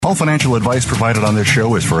All financial advice provided on this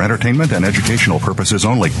show is for entertainment and educational purposes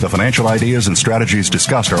only. The financial ideas and strategies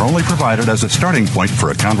discussed are only provided as a starting point for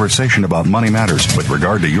a conversation about money matters. With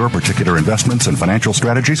regard to your particular investments and financial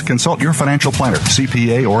strategies, consult your financial planner,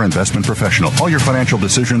 CPA, or investment professional. All your financial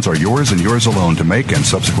decisions are yours and yours alone to make, and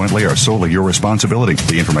subsequently are solely your responsibility.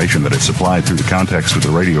 The information that is supplied through the context of the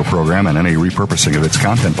radio program and any repurposing of its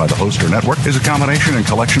content by the host or network is a combination and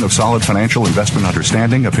collection of solid financial investment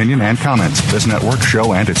understanding, opinion, and comments. This network,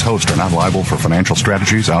 show, and its host are not liable for financial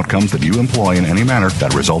strategies, outcomes that you employ in any manner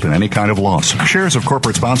that result in any kind of loss. Shares of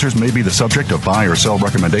corporate sponsors may be the subject of buy or sell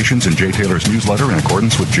recommendations in Jay Taylor's newsletter in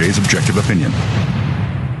accordance with Jay's objective opinion.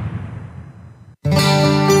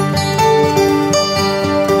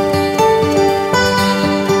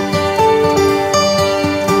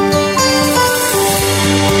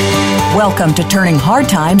 Welcome to Turning Hard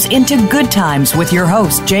Times into Good Times with your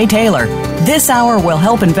host, Jay Taylor. This hour will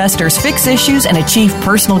help investors fix issues and achieve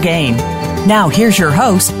personal gain. Now, here's your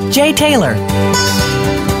host, Jay Taylor.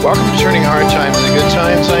 Welcome to Turning Hard Times into Good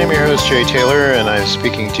Times. I am your host, Jay Taylor, and I'm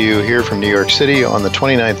speaking to you here from New York City on the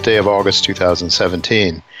 29th day of August,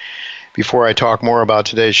 2017. Before I talk more about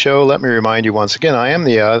today's show, let me remind you once again, I am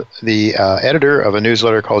the editor of a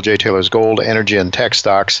newsletter called Jay Taylor's Gold, Energy, and Tech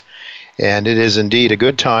Stocks. And it is indeed a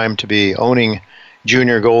good time to be owning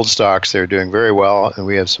junior gold stocks. They're doing very well, and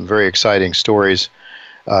we have some very exciting stories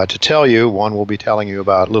to tell you. One we'll be telling you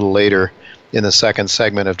about a little later in the second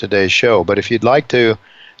segment of today's show. But if you'd like to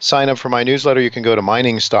sign up for my newsletter, you can go to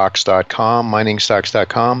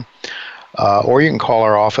miningstocks.com, or you can call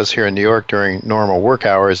our office here in New York during normal work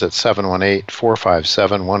hours at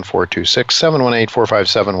 718-457-1426,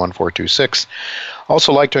 718-457-1426.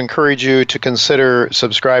 Also like to encourage you to consider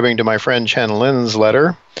subscribing to my friend Chen Lin's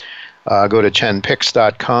letter. Go to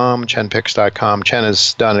chenpicks.com, chenpicks.com. Chen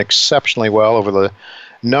has done exceptionally well over the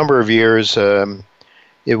number of years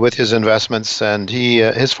with his investments, and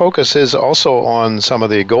his focus is also on some of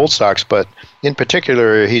the gold stocks, but in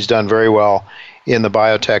particular, he's done very well in the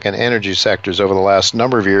biotech and energy sectors over the last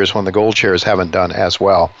number of years when the gold shares haven't done as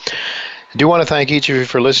well. I do want to thank each of you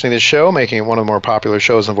for listening to this show, making it one of the more popular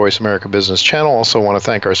shows on the Voice America Business Channel. Also want to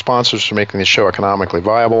thank our sponsors for making the show economically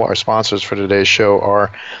viable. Our sponsors for today's show are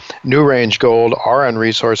New Range Gold, RN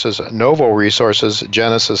Resources, Novo Resources,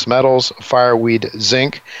 Genesis Metals, Fireweed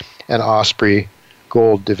Zinc, and Osprey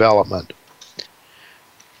Gold Development.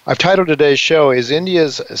 I've titled today's show, Is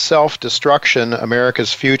India's Self-Destruction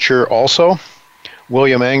America's Future Also?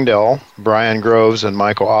 William Engdahl, Brian Groves, and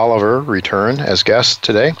Michael Oliver return as guests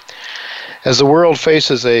today. As the world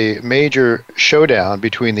faces a major showdown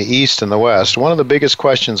between the East and the West, one of the biggest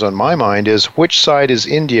questions on my mind is, which side is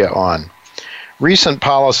India on? Recent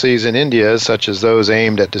policies in India, such as those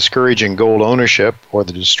aimed at discouraging gold ownership or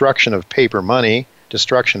the destruction of paper money,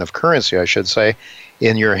 destruction of currency, I should say,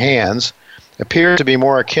 in your hands, appear to be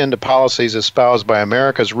more akin to policies espoused by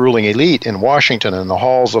America's ruling elite in Washington and the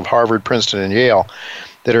halls of Harvard, Princeton, and Yale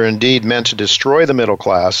that are indeed meant to destroy the middle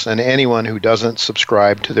class and anyone who doesn't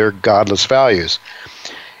subscribe to their godless values.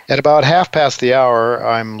 At about half past the hour,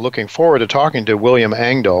 I'm looking forward to talking to William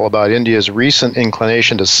Engdahl about India's recent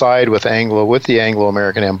inclination to side with the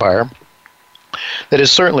Anglo-American Empire that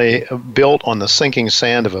is certainly built on the sinking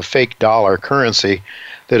sand of a fake dollar currency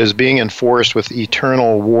that is being enforced with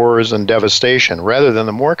eternal wars and devastation, rather than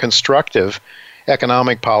the more constructive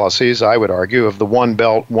economic policies, I would argue, of the One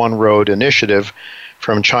Belt, One Road initiative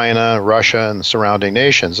from China, Russia, and surrounding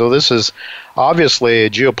nations. So this is obviously a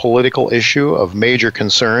geopolitical issue of major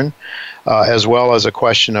concern, as well as a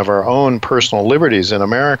question of our own personal liberties in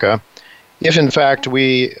America. If, in fact,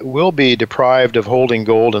 we will be deprived of holding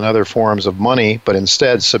gold and other forms of money, but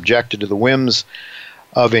instead subjected to the whims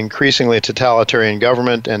of increasingly totalitarian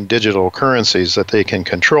government and digital currencies that they can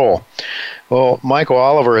control. Well, Michael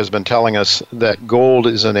Oliver has been telling us that gold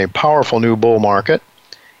is in a powerful new bull market.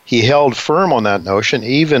 He held firm on that notion,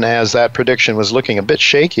 even as that prediction was looking a bit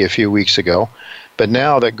shaky a few weeks ago. But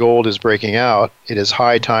now that gold is breaking out, it is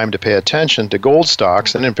high time to pay attention to gold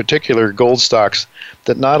stocks, and in particular gold stocks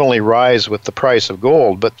that not only rise with the price of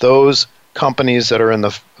gold, but those companies that are in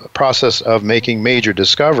the process of making major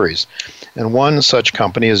discoveries. And one such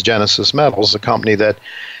company is Genesis Metals, a company that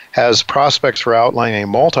has prospects for outlining a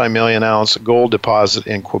multi-million-ounce gold deposit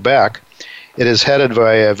in Quebec. It is headed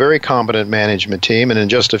by a very competent management team, and in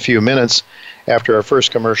just a few minutes after our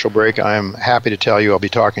first commercial break, I'm happy to tell you I'll be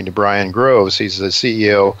talking to Brian Groves. He's the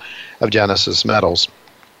CEO of Genesis Metals,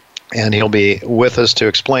 and he'll be with us to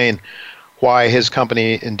explain why his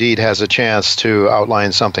company indeed has a chance to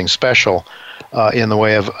outline something special in the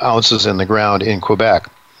way of ounces in the ground in Quebec.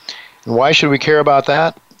 And why should we care about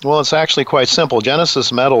that? Well, it's actually quite simple.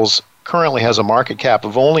 Genesis Metals currently has a market cap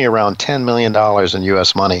of only around $10 million in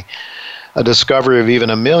U.S. money. A discovery of even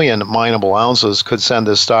 1 million mineable ounces could send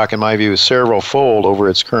this stock, in my view, several-fold over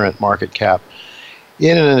its current market cap.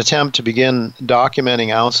 In an attempt to begin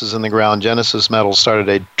documenting ounces in the ground, Genesis Metals started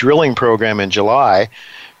a drilling program in July,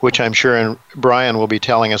 which I'm sure Brian will be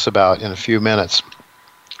telling us about in a few minutes.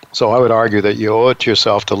 So I would argue that you owe it to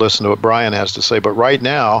yourself to listen to what Brian has to say. But right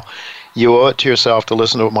now, you owe it to yourself to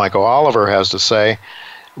listen to what Michael Oliver has to say.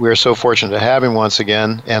 We're so fortunate to have him once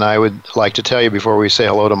again. And I would like to tell you before we say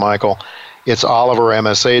hello to Michael, it's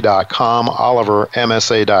olivermsa.com,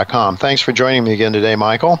 olivermsa.com. Thanks for joining me again today,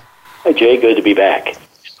 Michael. Hi, Jay. Good to be back.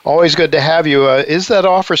 Always good to have you. Is that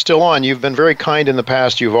offer still on? You've been very kind in the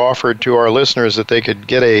past. You've offered to our listeners that they could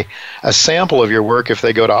get a sample of your work if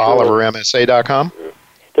they go to olivermsa.com.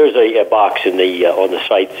 There's a box in the on the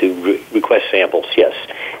site to request samples, yes.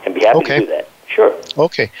 And be happy to do that. Sure.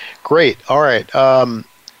 Okay, great. All right.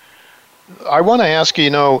 I want to ask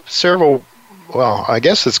you, I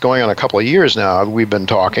guess it's going on a couple of years now. We've been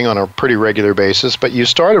talking on a pretty regular basis, but you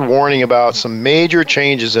started warning about some major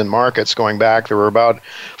changes in markets going back. There were about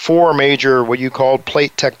 4 major, what you called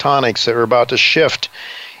plate tectonics, that were about to shift,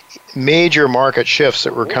 major market shifts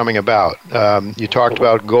that were coming about. You talked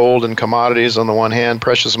about gold and commodities on the one hand,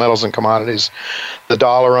 precious metals and commodities, the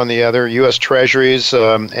dollar on the other, U.S. Treasuries,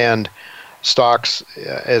 and stocks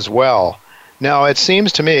as well. Now, it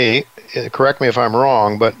seems to me, correct me if I'm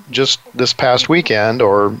wrong, but just this past weekend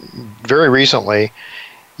or very recently,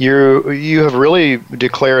 you have really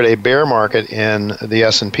declared a bear market in the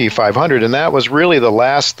S&P 500, and that was really the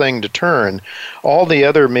last thing to turn. All the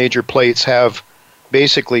other major plates have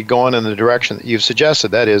basically gone in the direction that you've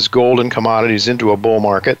suggested. That is, gold and commodities into a bull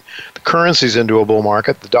market, the currencies into a bull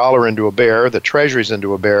market, the dollar into a bear, the treasuries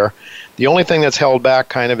into a bear. The only thing that's held back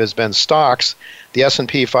kind of has been stocks. The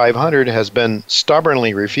S&P 500 has been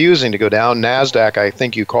stubbornly refusing to go down. NASDAQ, I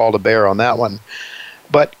think you called a bear on that one.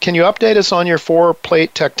 But can you update us on your 4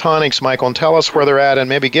 plate tectonics, Michael, and tell us where they're at, and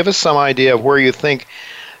maybe give us some idea of where you think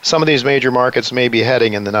some of these major markets may be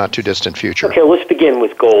heading in the not-too-distant future? Okay, let's begin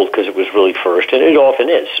with gold because it was really first, and it often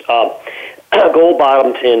is. Gold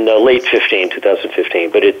bottomed in late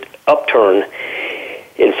 2015, but it upturned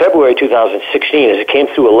in February 2016 as it came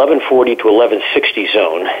through 1140 to 1160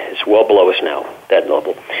 zone. It's well below us now, that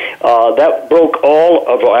level. That broke all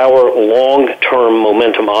of our long-term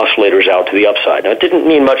momentum oscillators out to the upside. Now, it didn't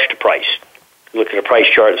mean much to price. You looked at a price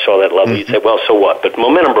chart and saw that level, you'd say, well, so what? But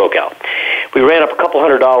momentum broke out. We ran up a couple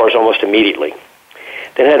 $100 almost immediately.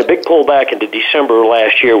 Then had a big pullback into December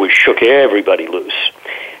last year, which shook everybody loose.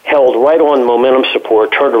 Held right on momentum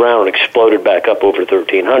support, turned around and exploded back up over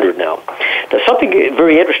 1,300 now. Now, something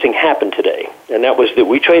very interesting happened today, and that was that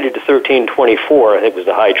we traded to 1324. I think was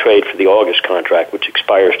the high trade for the August contract, which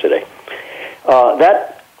expires today.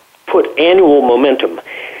 That put annual momentum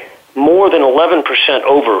more than 11%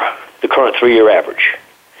 over the current 3-year average.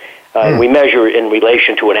 We measure in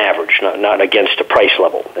relation to an average, not against a price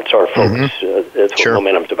level. That's our focus. That's what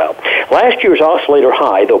momentum's about. Last year's oscillator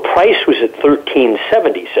high, though price was at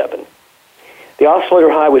 1377, the oscillator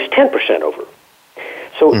high was 10% over.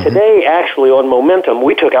 So today, actually, on momentum,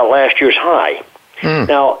 we took out last year's high.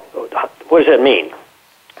 Now, what does that mean?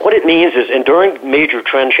 What it means is, and during major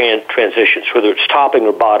trend transitions, whether it's topping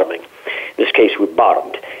or bottoming, in this case, we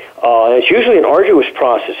bottomed. It's usually an arduous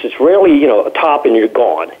process. It's rarely, a top and you're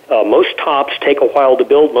gone. Most tops take a while to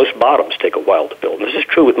build. Most bottoms take a while to build. This is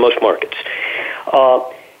true with most markets.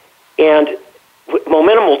 And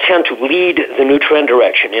momentum will tend to lead the new trend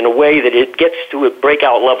direction in a way that it gets to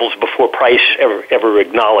breakout levels before price ever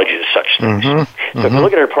acknowledges such things. So if you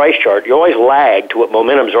look at a price chart, you always lag to what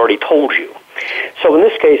momentum's already told you. So in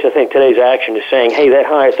this case, I think today's action is saying, hey, that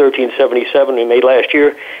high at 1377 we made last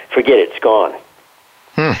year, forget it, it's gone.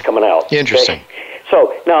 It's coming out. Interesting. Okay?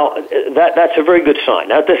 So now that's a very good sign.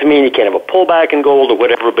 Now, it doesn't mean you can't have a pullback in gold or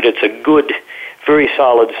whatever, but it's a good, very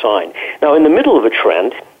solid sign. Now, in the middle of a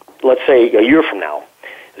trend, let's say a year from now,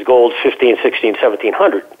 as gold's 15, 16,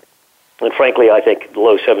 1700, and frankly, I think the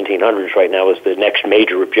low 1700s right now is the next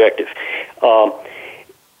major objective.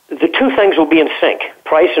 The two things will be in sync.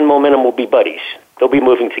 Price and momentum will be buddies. They'll be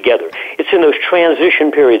moving together. It's in those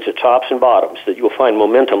transition periods at tops and bottoms that you'll find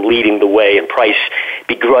momentum leading the way and price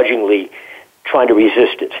begrudgingly trying to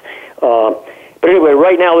resist it. But anyway,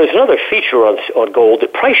 right now there's another feature on gold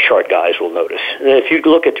that price chart guys will notice. And if you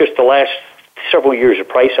look at just the last several years of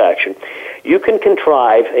price action, you can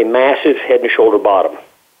contrive a massive head and shoulder bottom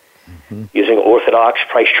using orthodox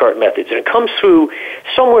price chart methods. And it comes through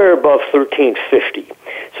somewhere above 1350.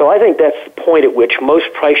 So I think that's the point at which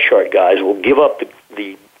most price chart guys will give up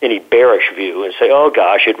any bearish view and say, oh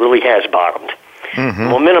gosh, it really has bottomed.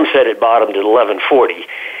 Momentum said it bottomed at 1140.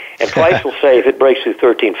 And price will say if it breaks through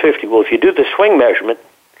 1350, well, if you do the swing measurement,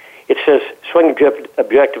 it says swing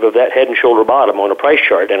objective of that head and shoulder bottom on a price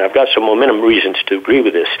chart, and I've got some momentum reasons to agree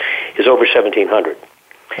with this, is over 1700.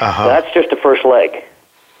 That's just the first leg.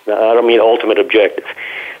 I don't mean ultimate objective.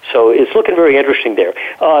 So it's looking very interesting there.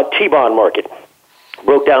 T-bond market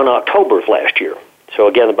broke down October of last year. So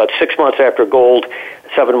again, about 6 months after gold,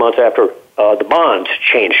 7 months after the bonds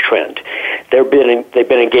changed trend. They've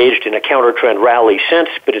been engaged in a counter-trend rally since,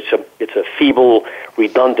 but it's a feeble,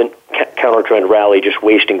 redundant counter-trend rally, just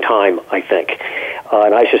wasting time, I think.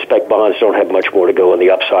 And I suspect bonds don't have much more to go on the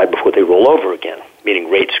upside before they roll over again, meaning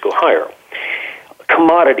rates go higher.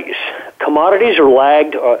 Commodities are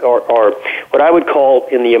lagged, or what I would call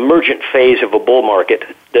in the emergent phase of a bull market.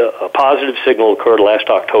 A positive signal occurred last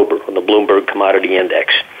October on the Bloomberg Commodity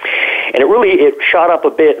Index. And it shot up a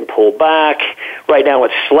bit and pulled back. Right now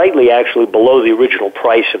it's slightly actually below the original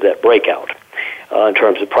price of that breakout in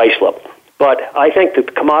terms of price level. But I think that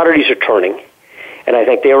the commodities are turning, and I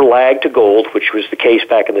think they are lagged to gold, which was the case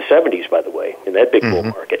back in the 70s, by the way, in that big bull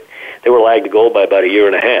market. They were lagged to gold by about a year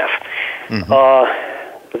and a half.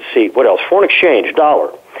 Let's see, what else? Foreign exchange,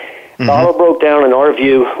 dollar. Dollar broke down, in our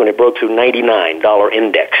view, when it broke through $99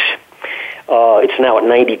 index. It's now at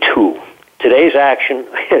 92. Today's action,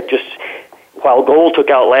 just while gold took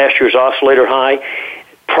out last year's oscillator high,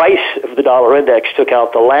 price of the dollar index took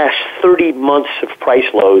out the last 30 months of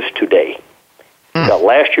price lows today. Got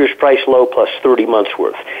last year's price low plus 30 months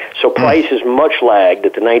worth. So price is much lagged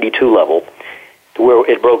at the 92 level, to where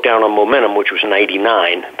it broke down on momentum, which was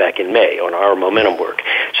 99 back in May on our momentum work.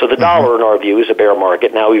 So the dollar, in our view, is a bear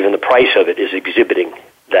market. Now even the price of it is exhibiting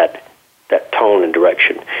that tone and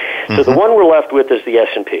direction. So the one we're left with is the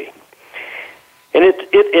S&P. And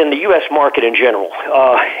it in the U.S. market in general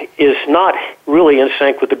is not really in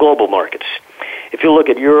sync with the global markets. If you look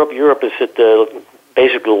at Europe is at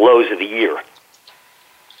basically the lows of the year.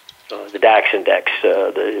 The DAX index,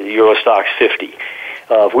 the Euro Stoxx 50.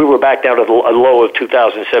 If we were back down to a low of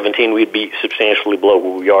 2017, we'd be substantially below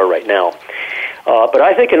where we are right now. But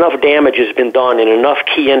I think enough damage has been done in enough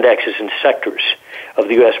key indexes and sectors of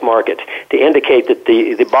the U.S. market to indicate that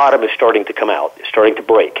the bottom is starting to come out, is starting to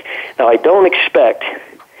break. Now, I don't expect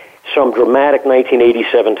some dramatic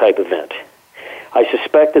 1987 type event. I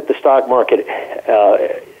suspect that the stock market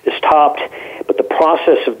is topped, but the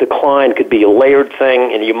process of decline could be a layered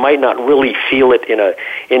thing, and you might not really feel it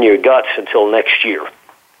in your guts until next year.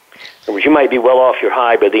 In other words, you might be well off your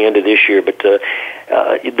high by the end of this year, but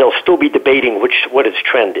they'll still be debating what its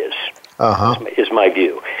trend is, is my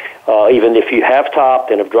view. Even if you have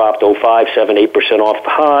topped and have dropped 5, 7, 8% off the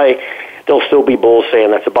high, there'll still be bulls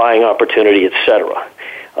saying that's a buying opportunity, etc.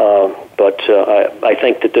 But I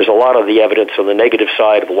think that there's a lot of the evidence on the negative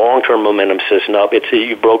side of long-term momentum says, no,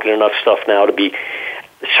 you've broken enough stuff now to be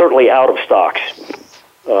certainly out of stocks.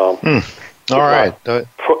 All right.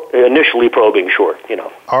 Initially probing short,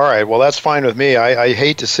 All right. Well, that's fine with me. I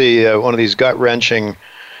hate to see one of these gut-wrenching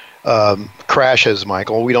crashes,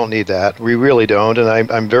 Michael. We don't need that. We really don't. And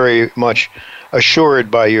I'm very much assured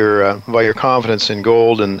by your confidence in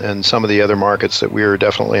gold and some of the other markets that we're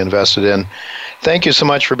definitely invested in. Thank you so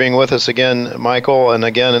much for being with us again, Michael. And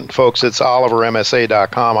again, folks, it's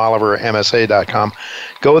olivermsa.com, olivermsa.com.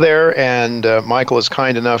 Go there, and Michael is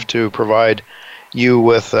kind enough to provide you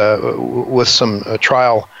with some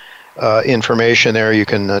trial information there. You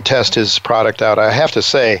can test his product out. I have to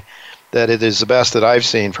say that it is the best that I've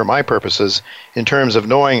seen for my purposes in terms of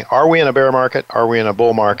knowing, are we in a bear market? Are we in a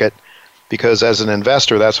bull market? Because as an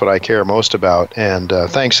investor, that's what I care most about. And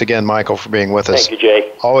thanks again, Michael, for being with us. Thank you,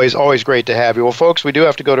 Jay. Always great to have you. Well, folks, we do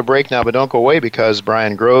have to go to break now, but don't go away because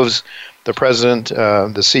Brian Groves, the president,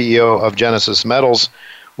 the CEO of Genesis Metals,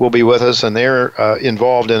 will be with us, and they're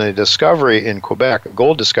involved in a discovery in Quebec, a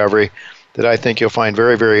gold discovery, that I think you'll find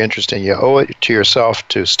very, very interesting. You owe it to yourself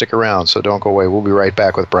to stick around, so don't go away. We'll be right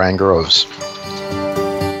back with Brian Groves.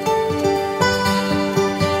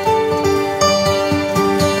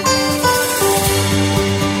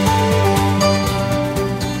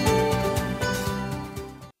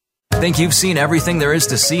 Think you've seen everything there is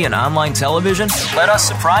to see in online television? Let us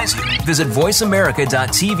surprise you. Visit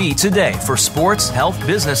voiceamerica.tv today for sports, health,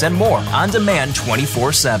 business, and more on demand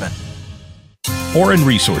 24/7. Orin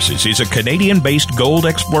Resources is a Canadian-based gold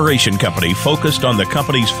exploration company focused on the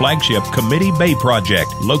company's flagship Committee Bay project,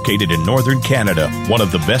 located in northern Canada, one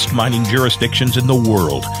of the best mining jurisdictions in the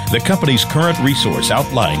world. The company's current resource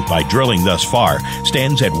outlined by drilling thus far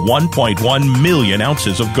stands at 1.1 million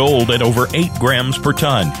ounces of gold at over 8 grams per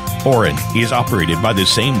ton. Orin is operated by the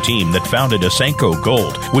same team that founded Asanko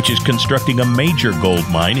Gold, which is constructing a major gold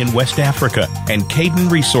mine in West Africa, and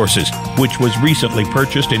Caden Resources, which was recently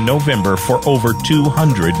purchased in November for over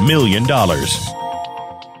 $200 million.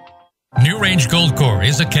 NewRange Gold Corps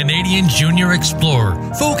is a Canadian junior explorer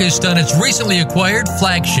focused on its recently acquired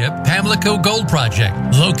flagship Pamlico Gold Project,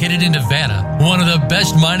 located in Nevada, one of the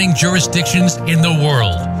best mining jurisdictions in the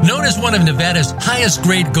world. Known as one of Nevada's highest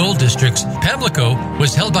grade gold districts, Pamlico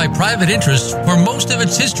was held by private interests for most of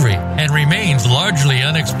its history and remains largely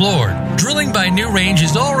unexplored. Drilling by NewRange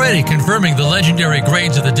is already confirming the legendary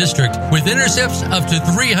grades of the district with intercepts up to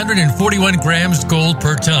 341 grams gold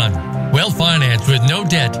per ton. Well-financed with no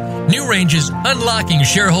debt, NewRange is unlocking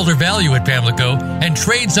shareholder value at Pamlico and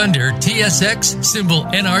trades under TSX symbol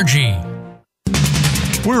NRG.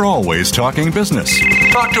 We're always talking business.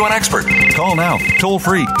 Talk to an expert. Call now, toll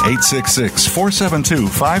free,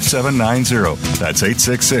 866-472-5790. That's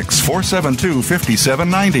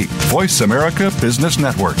 866-472-5790. Voice America Business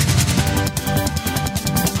Network.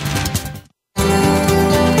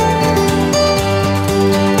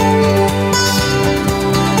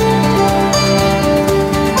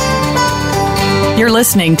 You're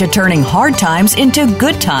listening to Turning Hard Times into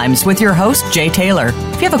Good Times with your host, Jay Taylor.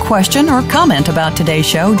 If you have a question or comment about today's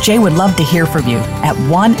show, Jay would love to hear from you at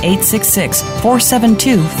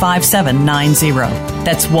 1-866-472-5790.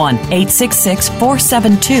 That's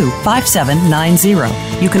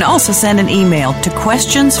 1-866-472-5790. You can also send an email to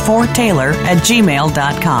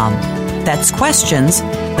questionsfortaylor@gmail.com. That's questions,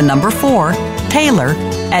 the number 4,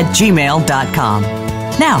 Taylor@gmail.com.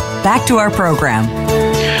 Now, back to our program.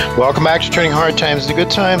 Welcome back to Turning Hard Times to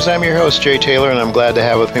Good Times. I'm your host, Jay Taylor, and I'm glad to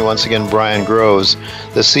have with me once again Brian Groves,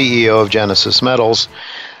 the CEO of Genesis Metals.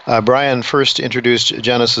 Brian first introduced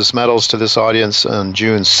Genesis Metals to this audience on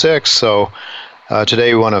June 6th, so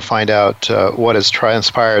today we want to find out what has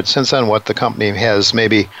transpired since then, what the company has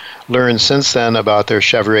maybe learned since then about their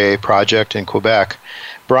Chevrier project in Quebec.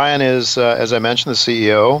 Brian is, as I mentioned, the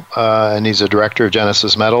CEO, and he's a director of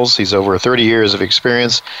Genesis Metals. He's over 30 years of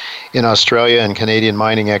experience in Australia and Canadian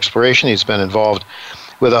mining exploration. He's been involved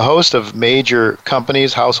with a host of major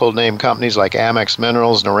companies, household name companies like Amex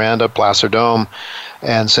Minerals, Noranda, Placer Dome,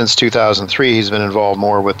 and since 2003 he's been involved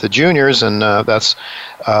more with the juniors, and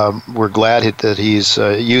we're glad that he's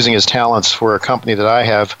using his talents for a company that I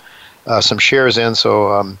have some shares in,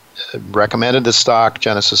 so recommended the stock,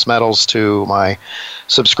 Genesis Metals, to my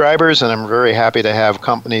subscribers, and I'm very happy to have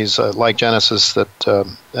companies like Genesis that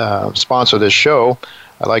sponsor this show.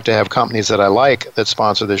 I like to have companies that I like that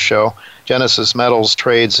sponsor this show. Genesis Metals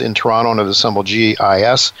trades in Toronto under the symbol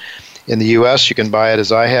GIS. In the U.S., you can buy it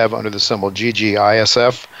as I have under the symbol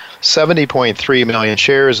GGISF. 70.3 million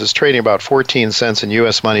shares, is trading about 14 cents in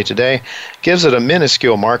U.S. money today. Gives it a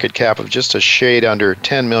minuscule market cap of just a shade under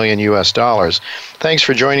 10 million U.S. dollars. Thanks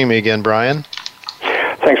for joining me again, Brian.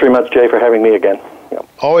 Thanks very much, Jay, for having me again. Yep.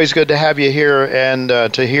 Always good to have you here and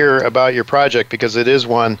to hear about your project, because it is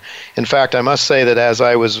one. In fact, I must say that as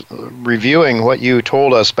I was reviewing what you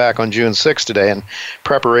told us back on June 6th today in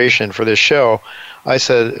preparation for this show, I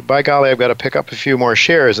said, by golly, I've got to pick up a few more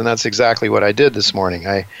shares, and that's exactly what I did this morning.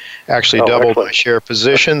 I actually doubled my share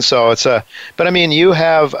position, so it's but I mean, you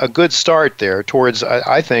have a good start there towards,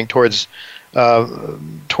 I think, towards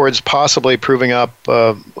possibly proving up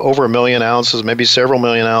over 1 million ounces, maybe several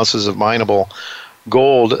million ounces of mineable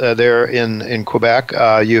gold there in Quebec.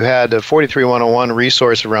 You had a 43101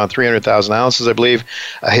 resource of around 300,000 ounces, I believe,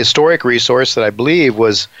 a historic resource that I believe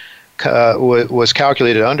was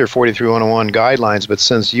calculated under 43101 guidelines, but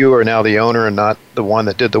since you are now the owner and not the one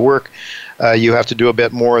that did the work, you have to do a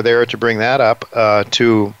bit more there to bring that up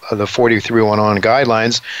to the 43101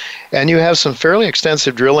 guidelines. And you have some fairly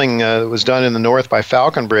extensive drilling that was done in the north by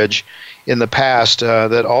Falconbridge in the past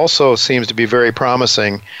that also seems to be very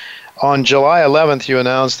promising. On July 11th, you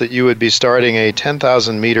announced that you would be starting a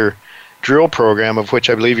 10,000-meter drill program, of which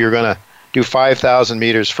I believe you're going to do 5,000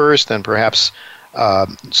 meters first, then perhaps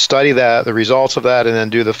study the results of that, and then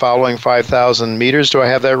do the following 5,000 meters. Do I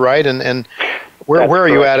have that right? And where are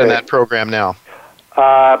you at in that program now?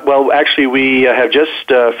 Well, actually, we have just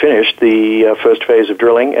finished the first phase of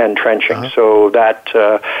drilling and trenching. So that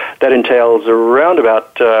entails around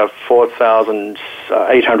about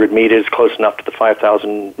 4,800 meters, close enough to the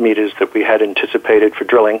 5,000 meters that we had anticipated for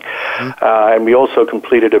drilling. And we also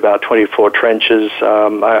completed about 24 trenches.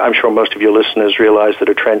 I'm sure most of your listeners realize that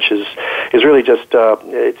a trench is really just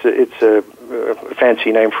it's a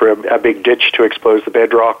fancy name for a big ditch to expose the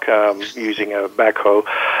bedrock using a backhoe.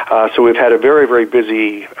 So we've had a very, very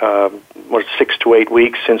busy 6 to 8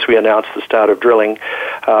 weeks since we announced the start of drilling.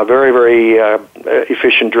 very, very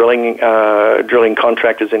efficient drilling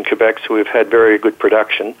contractors in Quebec, so we've had very good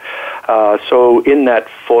production. So in that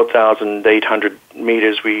 4,800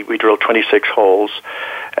 meters, we drilled 26 holes,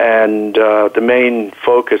 and the main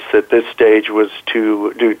focus at this stage was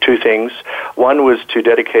to do two things. One was to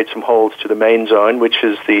dedicate some holes to the main zone, which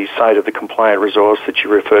is the site of the compliant resource that you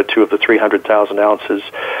referred to of the 300,000 ounces.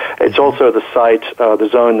 It's also the site, the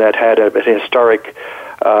zone that had an historic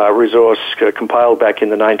resource compiled back in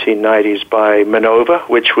the 1990s by Minova,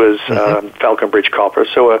 which was Falconbridge Copper,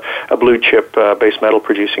 so a blue chip base metal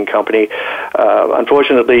producing company.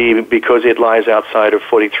 Unfortunately, because it lies outside of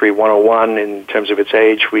 43101 in terms of its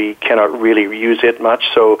age, we cannot really use it much.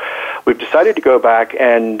 So we've decided to go back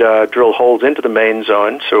and drill holes into the main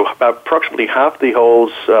zone. So approximately half the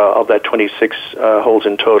holes of that 26 holes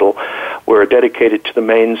in total were dedicated to the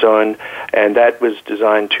main zone, and that was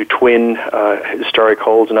designed to twin historic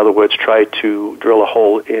holes. In other words, try to drill a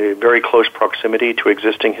hole in very close proximity to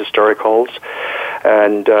existing historic holes,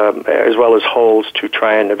 and as well as holes to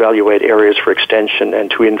try and evaluate areas for extension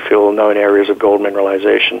and to infill known areas of gold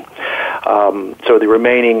mineralization. So the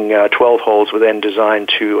remaining 12 holes were then designed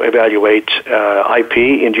to evaluate IP,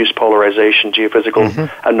 induced polarization,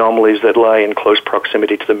 geophysical anomalies that lie in close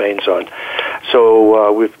proximity to the main zone.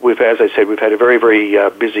 So we've, as I said, we've had a very, very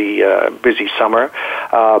busy summer.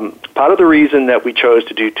 Part of the reason that we chose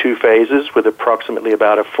to do two phases with approximately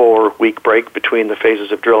about a 4-week break between the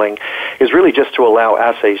phases of drilling is really just to allow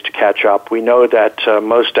assays to catch up. We know that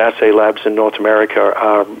most assay labs in North America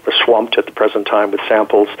are swamped at the present time with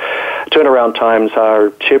samples. Turnaround times are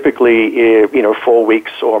typically 4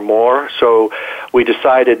 weeks or more, so we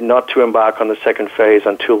decided not to embark on the second phase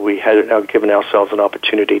until we had given ourselves an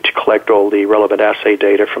opportunity to collect all the relevant assay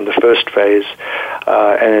data from the first phase.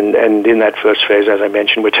 And in that first phase, as I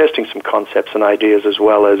mentioned, we're testing some concepts and ideas as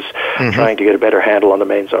well as trying to get a better handle on the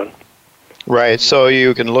main zone. Right, so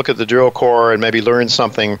you can look at the drill core and maybe learn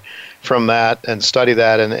something from that and study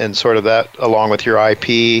that and sort of that along with your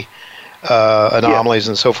IP anomalies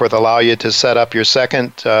and so forth, allow you to set up your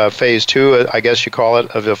second phase 2, I guess you call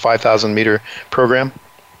it, of a 5,000 meter program?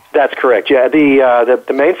 That's correct. Yeah,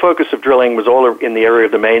 the main focus of drilling was all in the area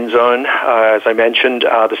of the main zone, as I mentioned.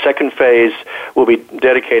 The second phase will be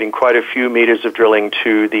dedicating quite a few meters of drilling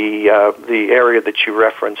to the area that you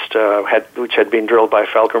referenced, which had been drilled by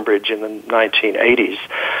Falconbridge in the 1980s,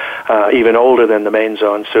 even older than the main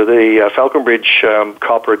zone. So the Falconbridge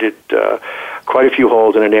Copper did quite a few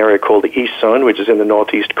holes in an area called the East Zone, which is in the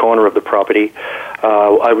northeast corner of the property.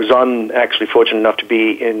 I was actually fortunate enough to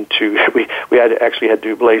be into, we had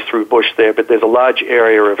to blaze through bush there, but there's a large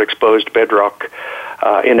area of exposed bedrock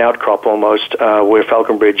in outcrop almost, where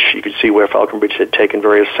Falconbridge, you could see where Falconbridge had taken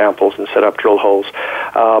various samples and set up drill holes.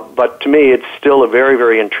 But to me, it's still a very,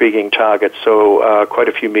 very intriguing target. So quite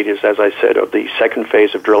a few meters, as I said, of the second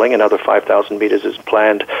phase of drilling, another 5,000 meters is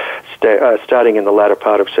planned starting in the latter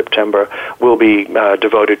part of September, will be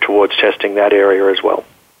devoted towards testing that area as well.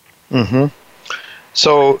 Mm-hmm.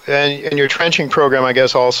 So, and your trenching program, I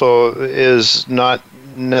guess, also is not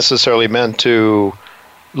necessarily meant to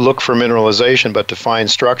look for mineralization, but to find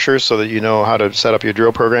structures so that you know how to set up your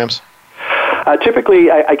drill programs? Typically,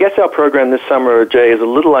 I guess our program this summer, Jay, is a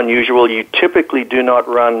little unusual. You typically do not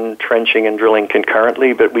run trenching and drilling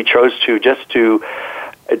concurrently, but we chose to just to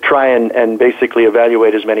try and basically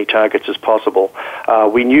evaluate as many targets as possible.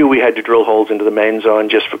 We knew we had to drill holes into the main zone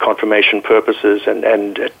just for confirmation purposes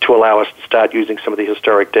and to allow us to start using some of the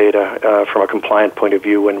historic data from a compliant point of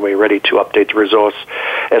view when we're ready to update the resource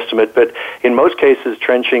estimate. But in most cases,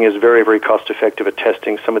 trenching is very, very cost-effective at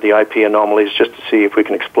testing some of the IP anomalies just to see if we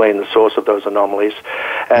can explain the source of those anomalies.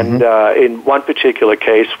 And in one particular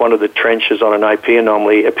case, one of the trenches on an IP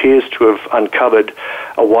anomaly appears to have uncovered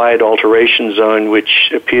a wide alteration zone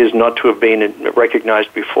which appears not to have been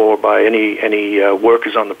recognized before by any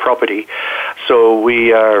workers on the property. So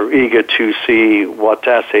we are eager to see what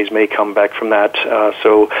assays may come back from that.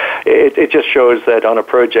 So it just shows that on a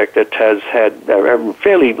project that has had a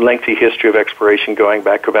fairly lengthy history of exploration going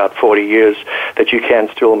back about 40 years, that you can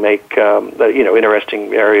still make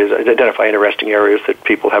interesting areas, identify interesting areas that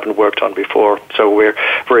people haven't worked on before. So we're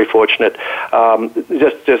very fortunate.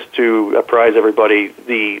 Just to apprise everybody,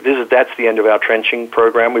 that's the end of our trenching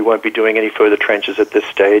program. We won't be doing any further trenches at this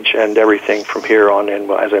stage, and everything from here on, and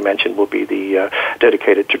as I mentioned, will be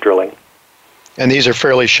dedicated to drilling. And these are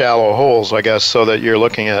fairly shallow holes, I guess, so that you're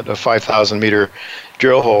looking at a 5,000 meter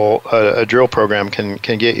drill hole. A drill program can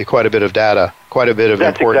get you quite a bit of data, quite a bit of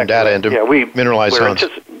important data into mineralized zones.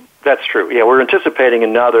 That's true. Yeah, we're anticipating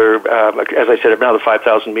another, as I said, another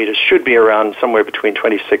 5,000 meters, should be around somewhere between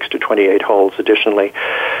 26 to 28 holes additionally.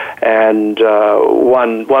 And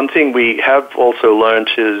one thing we have also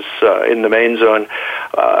learned is in the main zone,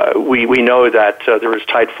 we know that there is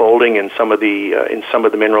tight folding in some of the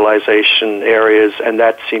mineralization areas, and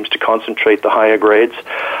that seems to concentrate the higher grades.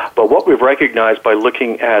 But what we've recognized by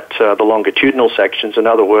looking at the longitudinal sections, in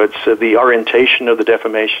other words, the orientation of the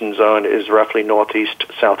deformation zone is roughly northeast,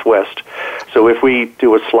 southwest. So if we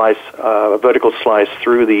do a vertical slice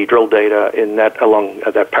through the drill data in that along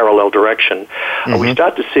that parallel direction, we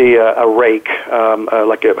start to see a rake,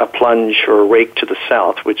 like a plunge or a rake to the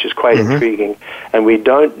south, which is quite intriguing. And we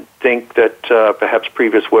don't think that perhaps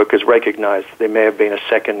previous work has recognized there may have been a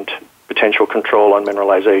second potential control on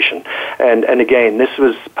mineralization. And again, this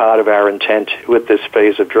was part of our intent with this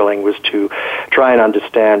phase of drilling, was to try and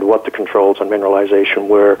understand what the controls on mineralization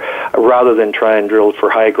were, rather than try and drill for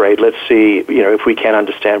high grade. Let's see, if we can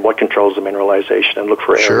understand what controls the mineralization and look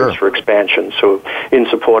for areas for expansion. So in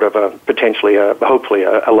support of hopefully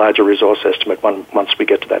a larger resource estimate once we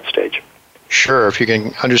get to that stage. Sure, if you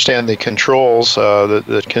can understand the controls,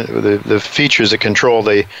 the features that control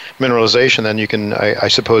the mineralization, then you can, I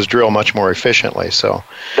suppose, drill much more efficiently. So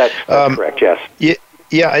that's correct. Yes.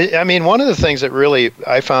 Yeah. I mean, one of the things that really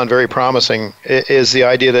I found very promising is the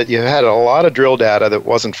idea that you had a lot of drill data that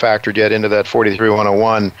wasn't factored yet into that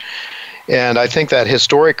 43-101. And I think that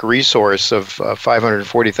historic resource of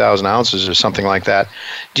 540,000 ounces or something like that,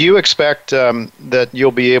 do you expect that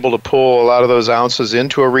you'll be able to pull a lot of those ounces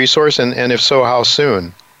into a resource? And if so, how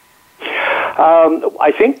soon?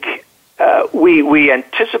 I think we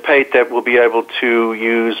anticipate that we'll be able to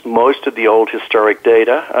use most of the old historic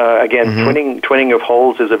data. Again, twinning of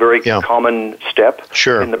holes is a very common step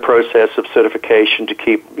in the process of certification to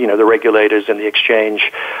keep the regulators and the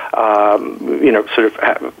exchange sort of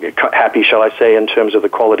happy, shall I say, in terms of the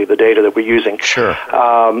quality of the data that we're using. Sure.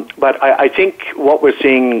 But I think what we're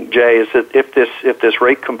seeing, Jay, is that if this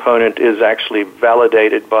rake component is actually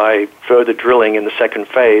validated by further drilling in the second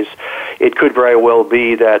phase, it could very well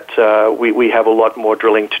be that we have a lot more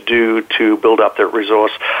drilling to do to build up that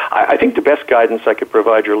resource. I think the best guidance I could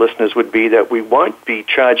provide your listeners would be that we won't be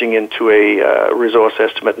charging into a resource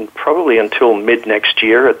estimate probably until mid-next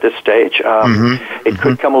year at this stage. It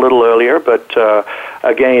could come a little earlier, but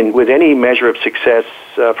again, with any measure of success,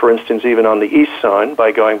 for instance, even on the east zone,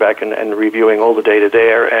 by going back and reviewing all the data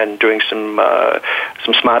there and doing some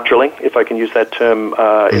smart drilling, if I can use that term,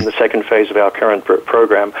 in the second phase of our current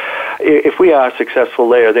program. If we are successful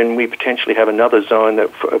there, then we potentially have another zone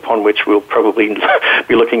upon which we'll probably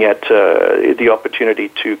be looking at the opportunity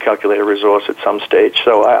to calculate a resource at some stage.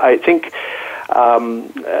 So I think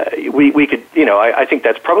we could, I think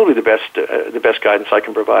that's probably the best guidance I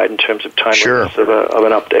can provide in terms of timeliness of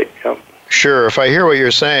an update. Sure. If I hear what you're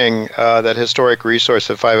saying, that historic resource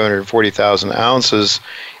of 540,000 ounces,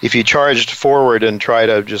 if you charged forward and try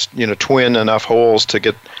to just, twin enough holes to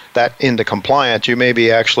get that into compliance, you may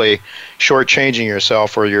be actually shortchanging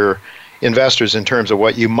yourself or your investors in terms of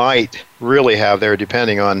what you might really have there,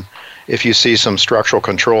 depending on if you see some structural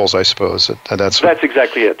controls, I suppose. That's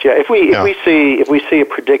exactly it. Yeah. If we see a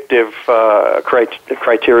predictive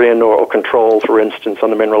criterion or control, for instance, on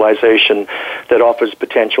the mineralization that offers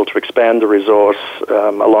potential to expand the resource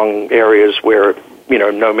along areas where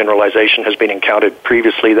no mineralization has been encountered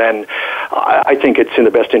previously, then I think it's in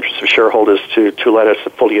the best interest of shareholders to let us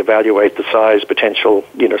fully evaluate the size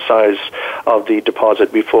of the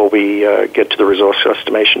deposit before we get to the resource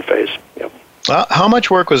estimation phase. Yep. How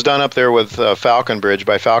much work was done up there with Falconbridge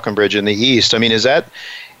in the east? I mean,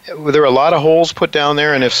 were there a lot of holes put down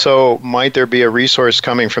there? And if so, might there be a resource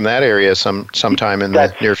coming from that area sometime in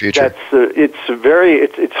the near future? It's very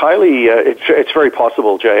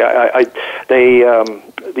possible, Jay.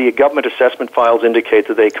 The government assessment files indicate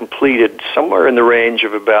that they completed somewhere in the range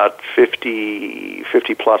of about 50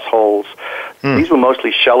 plus holes. These were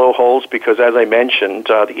mostly shallow holes because, as I mentioned,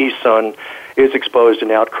 the east zone is exposed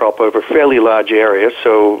in outcrop over fairly large areas,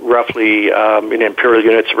 so roughly, in imperial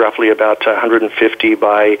units, roughly about 150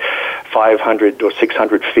 by 500 or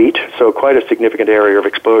 600 feet, so quite a significant area of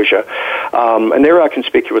exposure. And there are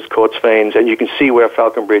conspicuous quartz veins, and you can see where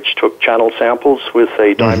Falconbridge took channel samples with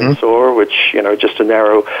a diamond saw, which, just a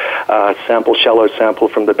narrow shallow sample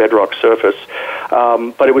from the bedrock surface.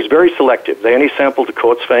 But it was very selective. They only sampled the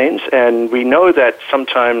quartz veins, and we know that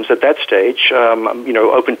sometimes at that stage,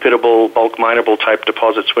 open pittable, bulk mineable type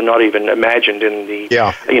deposits were not even imagined in the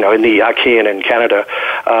in the Archean in Canada.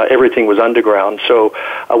 Everything was underground. So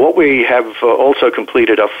what we we have also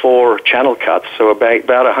completed our 4 channel cuts, so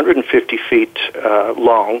about 150 feet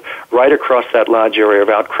long, right across that large area of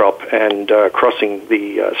outcrop and crossing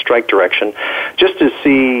the strike direction, just to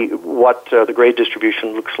see what the grade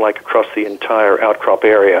distribution looks like across the entire outcrop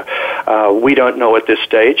area. We don't know at this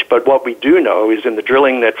stage, but what we do know is in the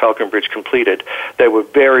drilling that Falconbridge completed, they were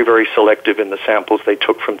very, very selective in the samples they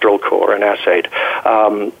took from drill core and assayed.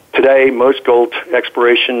 Today, most gold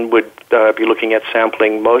exploration would be looking at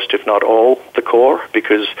sampling most, if not all, the core,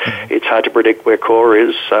 because it's hard to predict where core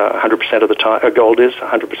is 100% of the time, gold is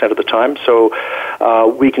 100% of the time. So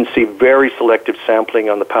we can see very selective sampling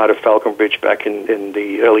on the part of Falconbridge back in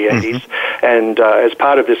the early 80s. And as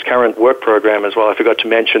part of this current work program as well, I forgot to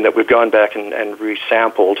mention that we've gone back and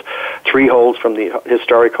resampled 3 holes from the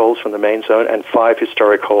historic holes from the main zone and 5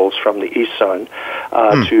 historic holes from the east zone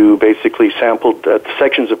to basically sample the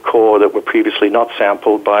sections of core that were previously not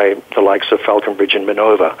sampled by the likes of Falconbridge and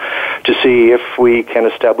Minova, to see if we can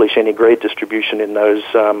establish any grade distribution in those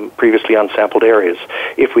previously unsampled areas.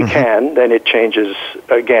 If we can, then it changes,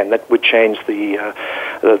 again, that would change the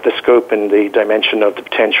scope and the dimension of the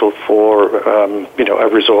potential for a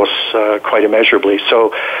resource quite immeasurably.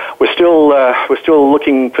 So we're still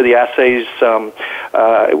looking for the assays.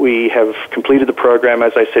 We have completed the program,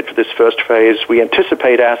 as I said, for this first phase. We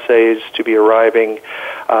anticipate assays to be arriving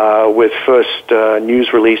with first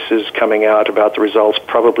news releases coming out about the results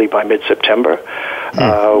probably by mid-September.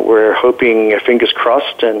 We're hoping, fingers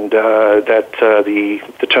crossed, and that the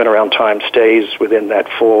turnaround time stays within that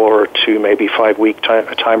 4 to maybe 5 week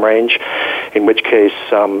time range, in which case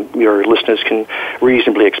your listeners can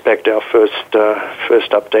reasonably expect our first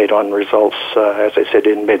update on results, as I said,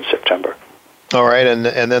 in mid-September. All right, and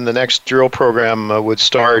then the next drill program would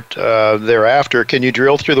start thereafter. Can you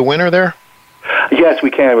drill through the winter there? Yes,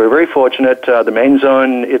 we can. We're very fortunate. The main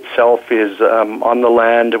zone itself is on the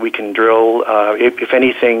land. We can drill. If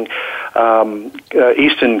anything,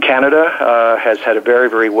 eastern Canada has had a very,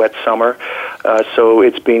 very wet summer, so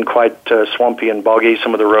it's been quite swampy and boggy.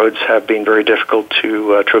 Some of the roads have been very difficult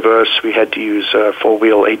to traverse. We had to use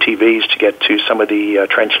 4-wheel ATVs to get to some of the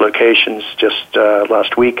trench locations just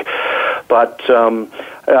last week. But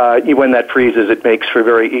when that freezes, it makes for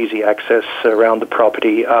very easy access around the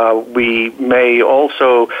property.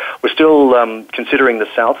 We're still considering the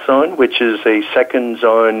south zone, which is a second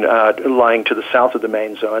zone lying to the south of the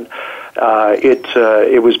main zone.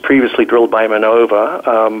 It was previously drilled by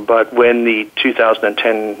Minova, but when the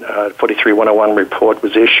 2010 43-101 report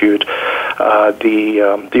was issued,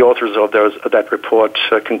 the authors of that report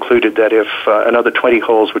concluded that if another 20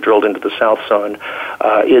 holes were drilled into the south zone,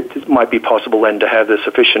 it might be possible then to have the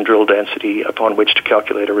sufficient drill density upon which to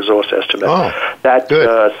calculate a resource estimate. That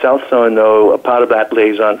south zone, though, a part of that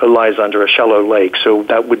lies under a shallow lake, so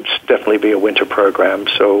that would definitely be a winter program.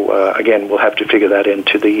 So again, we'll have to figure that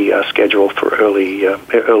into the schedule for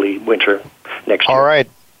early winter next year.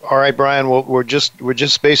 All right, Brian. Well, we're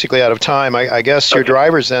just basically out of time. I guess your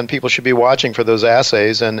drivers then, people should be watching for those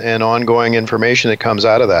assays and ongoing information that comes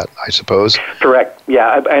out of that, I suppose. Correct.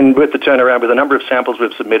 Yeah, and with the turnaround, with the number of samples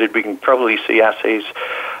we've submitted, we can probably see assays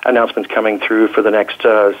announcements coming through for the next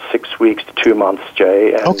 6 weeks to 2 months,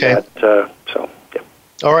 Jay. And okay.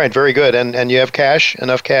 All right, very good. And you have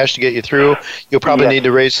enough cash to get you through. You'll probably need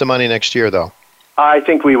to raise some money next year, though. I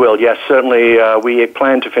think we will, yes, certainly. We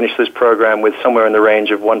plan to finish this program with somewhere in the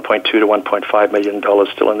range of $1.2 to $1.5 million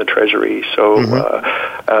still in the Treasury. So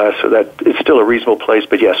so that it's still a reasonable place,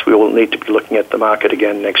 but yes, we will need to be looking at the market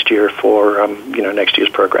again next year for next year's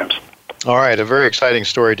programs. All right, a very exciting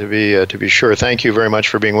story to be sure. Thank you very much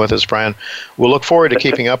for being with us, Brian. We'll look forward to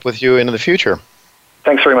keeping up with you into the future.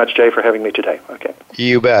 Thanks very much, Jay, for having me today. Okay.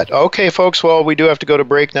 You bet. Okay, folks, well, we do have to go to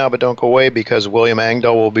break now, but don't go away because William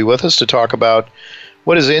Engdahl will be with us to talk about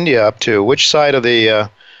what is India up to. Which side of the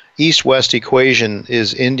East-West equation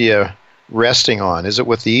is India resting on? Is it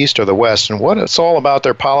with the East or the West? And what it's all about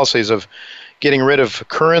their policies of getting rid of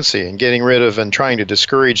currency and getting rid of and trying to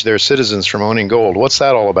discourage their citizens from owning gold. What's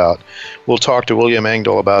that all about? We'll talk to William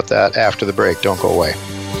Engdahl about that after the break. Don't go away.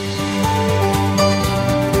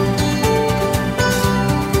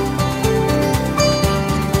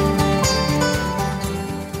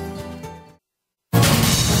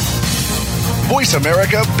 Voice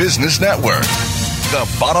America Business Network,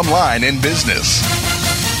 the bottom line in business.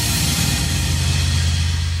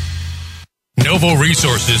 Novo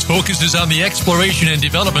Resources focuses on the exploration and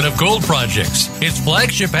development of gold projects. Its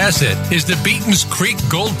flagship asset is the Beaton's Creek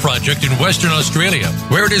Gold Project in Western Australia,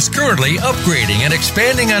 where it is currently upgrading and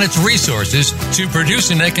expanding on its resources to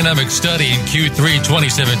produce an economic study in Q3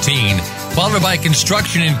 2017 followed by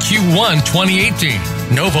construction in Q1 2018.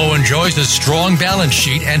 Novo enjoys a strong balance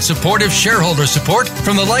sheet and supportive shareholder support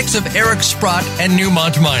from the likes of Eric Sprott and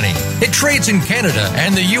Newmont Mining. It trades in Canada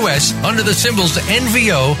and the U.S. under the symbols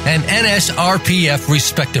NVO and NSRPF,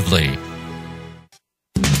 respectively.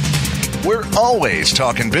 We're always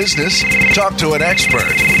talking business. Talk to an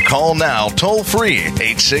expert. Call now toll free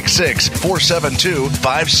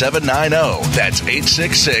 866-472-5790. That's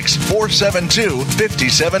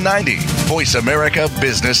 866-472-5790. Voice America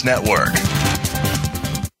Business Network.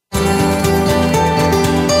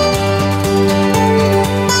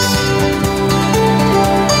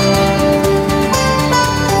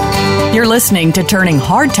 You're listening to Turning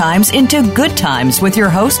Hard Times into Good Times with your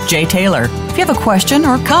host, Jay Taylor. If you have a question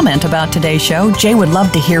or comment about today's show, Jay would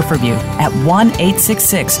love to hear from you at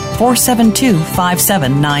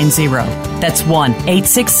 1-866-472-5790. That's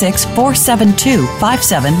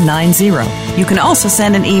 1-866-472-5790. You can also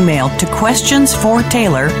send an email to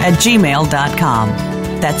questionsfortaylor@gmail.com.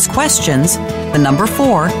 That's questions, the number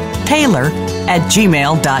 4,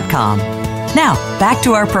 Taylor@gmail.com. Now, back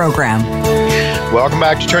to our program. Welcome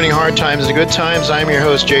back to Turning Hard Times into Good Times. I'm your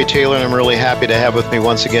host, Jay Taylor, and I'm really happy to have with me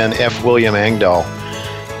once again F. William Engdahl.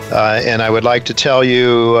 And I would like to tell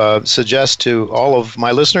you, suggest to all of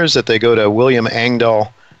my listeners that they go to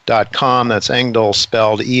williamengdahl.com. That's Engdahl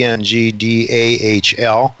spelled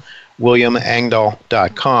Engdahl,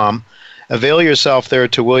 williamengdahl.com. Avail yourself there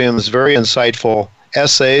to William's very insightful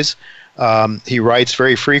essays. He writes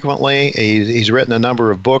very frequently. He's written a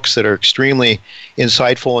number of books that are extremely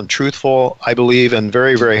insightful and truthful, I believe, and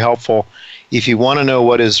very, very helpful if you want to know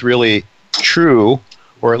what is really true,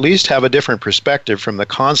 or at least have a different perspective from the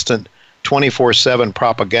constant 24/7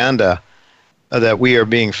 propaganda that we are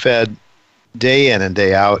being fed day in and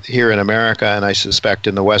day out here in America, and I suspect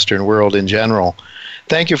in the Western world in general.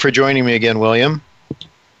 Thank you for joining me again, William.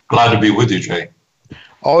 Glad to be with you, Jay.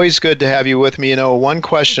 Always good to have you with me. You know, one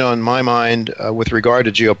question on my mind with regard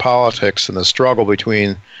to geopolitics and the struggle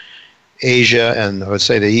between Asia and, I would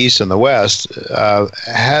say, the East and the West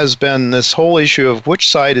has been this whole issue of which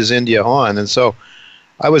side is India on. And so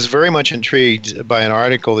I was very much intrigued by an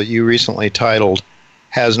article that you recently titled,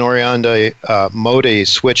 Has Narendra Modi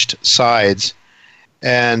Switched Sides?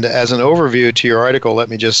 And as an overview to your article, let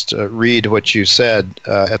me just read what you said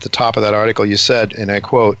at the top of that article. You said, and I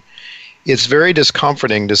quote, "It's very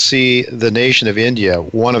discomforting to see the nation of India,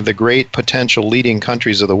 one of the great potential leading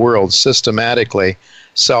countries of the world, systematically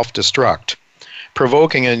self-destruct,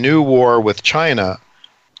 provoking a new war with China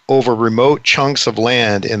over remote chunks of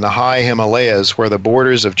land in the high Himalayas where the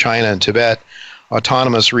borders of China and Tibet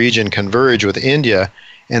Autonomous Region converge with India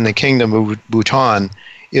and the Kingdom of Bhutan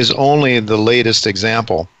is only the latest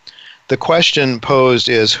example. The question posed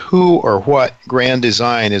is who or what grand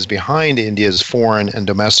design is behind India's foreign and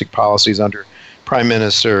domestic policies under Prime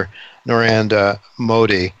Minister Narendra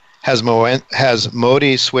Modi? Has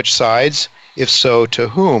Modi switched sides? If so, to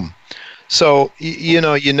whom?" So, you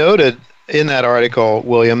noted in that article,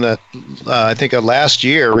 William, that I think last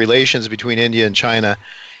year relations between India and China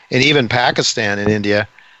and even Pakistan and India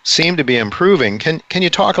seem to be improving. Can you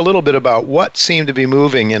talk a little bit about what seemed to be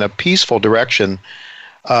moving in a peaceful direction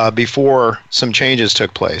before some changes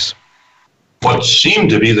took place? What seemed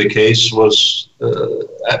to be the case was,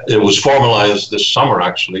 it was formalized this summer,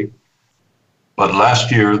 actually, but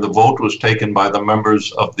last year the vote was taken by the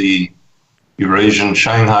members of the Eurasian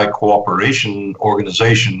Shanghai Cooperation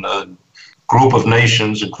Organization, a group of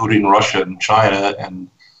nations, including Russia and China, and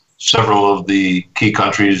several of the key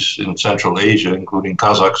countries in Central Asia, including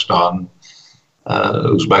Kazakhstan,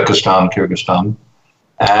 Uzbekistan, Kyrgyzstan.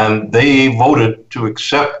 And they voted to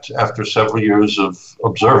accept, after several years of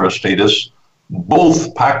observer status,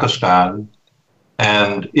 both Pakistan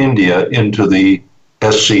and India into the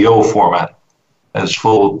SCO format as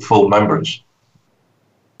full members.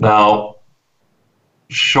 Now,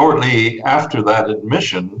 shortly after that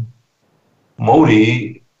admission,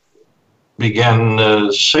 Modi began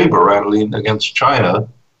saber-rattling against China,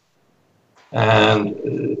 and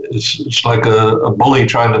it's like a bully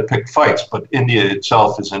trying to pick fights, but India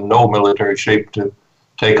itself is in no military shape to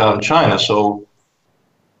take on China. So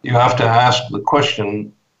you have to ask the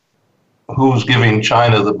question, who's giving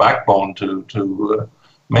China the backbone to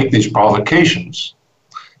make these provocations?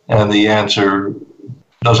 And the answer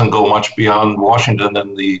doesn't go much beyond Washington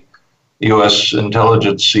and the U.S.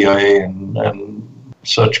 intelligence, CIA, and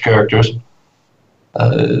such characters.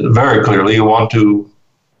 Very clearly, you want to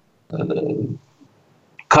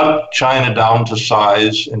cut China down to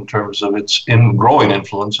size in terms of its growing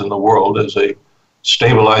influence in the world as a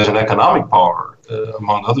stabilizing economic power,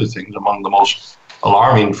 among other things, among the most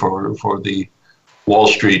alarming for the Wall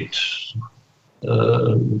Street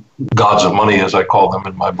gods of money, as I call them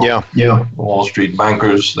in my book. Yeah. Wall Street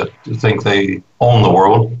bankers that think they own the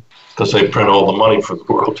world because they print all the money for the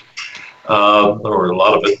world, or a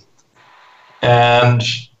lot of it. And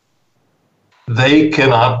they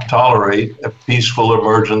cannot tolerate a peaceful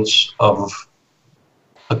emergence of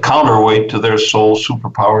a counterweight to their sole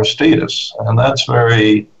superpower status. And that's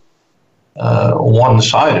very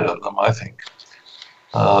one-sided of them, I think.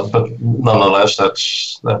 But nonetheless,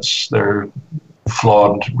 that's their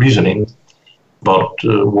flawed reasoning about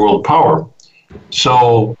world power.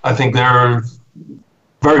 So I think they're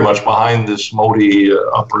very much behind this Modi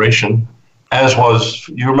operation, as was,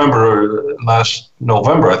 you remember last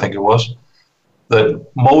November, I think it was, that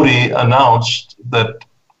Modi announced that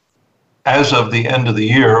as of the end of the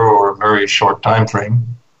year, or a very short time frame,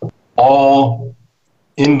 all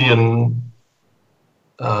Indian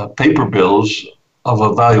paper bills of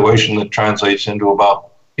a valuation that translates into about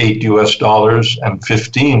 $8 and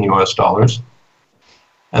 $15,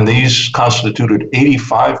 and these constituted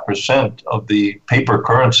 85% of the paper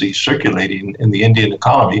currency circulating in the Indian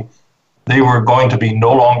economy. They were going to be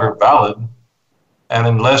no longer valid, and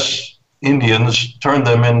unless Indians turned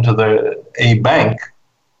them into a bank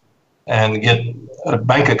and get a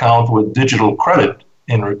bank account with digital credit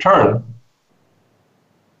in return,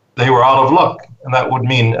 they were out of luck. And that would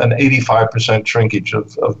mean an 85% shrinkage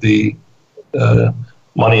of the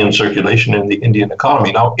money in circulation in the Indian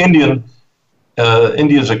economy. Now,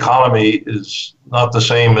 India's economy is not the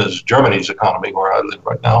same as Germany's economy, where I live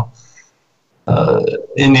right now.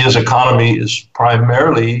 India's economy is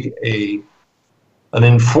primarily an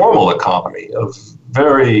informal economy of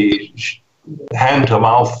very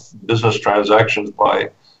hand-to-mouth business transactions by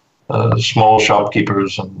small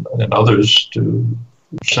shopkeepers and others to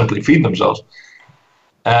simply feed themselves.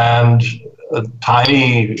 And a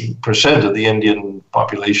tiny percent of the Indian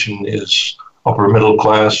population is upper middle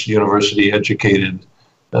class, university educated,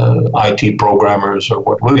 IT programmers, or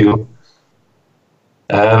what will you.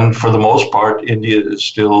 And for the most part, India is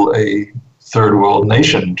still a third world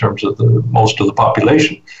nation in terms of most of the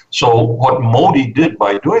population. So what Modi did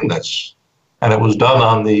by doing this, and it was done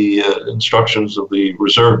on the instructions of the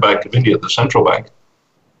Reserve Bank of India, the central bank,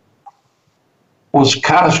 was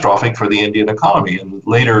catastrophic for the Indian economy. And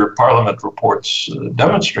later Parliament reports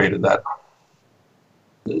demonstrated that.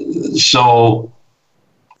 So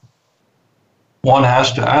one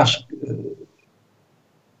has to ask,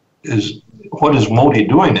 what is Modi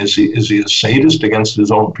doing? Is he a sadist against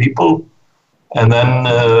his own people? And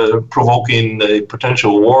then provoking a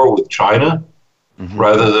potential war with China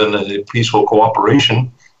rather than a peaceful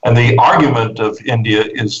cooperation. And the argument of India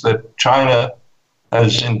is that China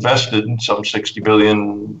has invested some $60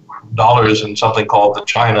 billion in something called the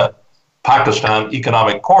China-Pakistan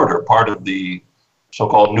Economic Corridor, part of the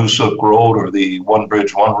so-called New Silk Road, or the One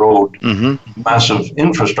Bridge, One Road massive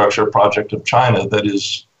infrastructure project of China that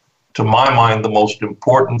is, to my mind, the most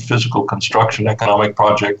important physical construction economic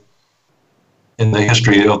project in the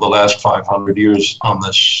history of the last 500 years on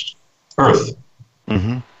this earth,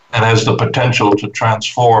 and has the potential to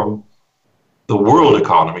transform the world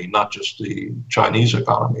economy, not just the Chinese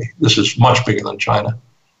economy. This is much bigger than China.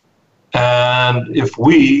 And if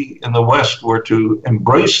we in the West were to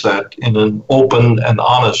embrace that in an open and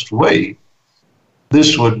honest way,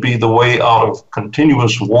 this would be the way out of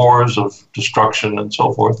continuous wars of destruction and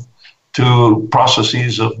so forth to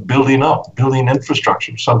processes of building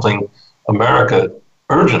infrastructure, something America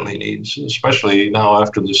urgently needs, especially now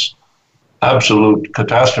after this absolute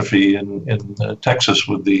catastrophe in Texas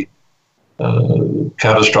with the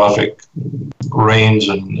catastrophic rains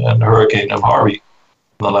and hurricane of Harvey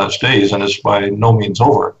in the last days, and it's by no means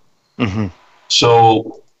over.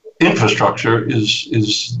 So infrastructure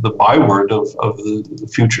is the byword of the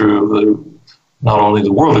future of not only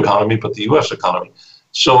the world economy, but the U.S. economy.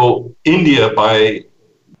 So India, by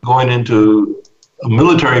going into a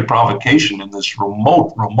military provocation in this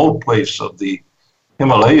remote place of the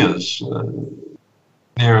Himalayas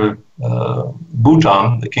near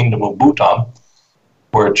Bhutan, the Kingdom of Bhutan,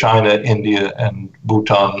 where China, India, and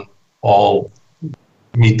Bhutan all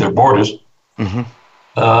meet their borders,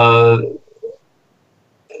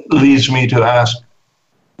 leads me to ask,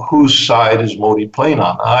 whose side is Modi playing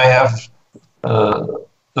on? I have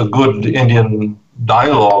a good Indian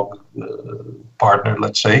dialogue partner,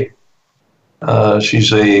 let's say.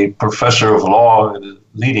 She's a professor of law at a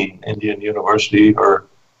leading Indian university. Her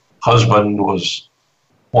husband was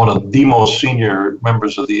one of the most senior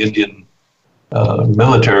members of the Indian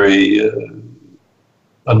military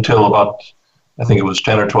until about, I think it was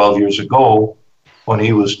 10 or 12 years ago, when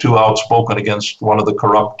he was too outspoken against one of the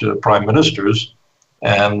corrupt prime ministers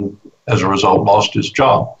and as a result lost his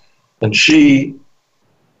job. And she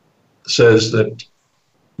says that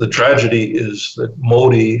the tragedy is that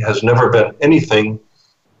Modi has never been anything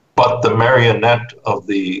but the marionette of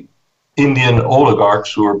the Indian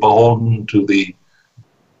oligarchs who are beholden to the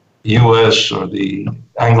U.S. or the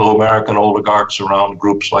Anglo-American oligarchs around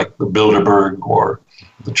groups like the Bilderberg or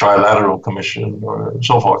the Trilateral Commission or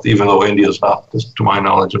so forth, even though India is not, to my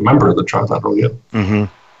knowledge, a member of the Trilateral yet. Mm-hmm.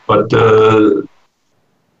 But,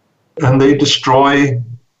 and they destroy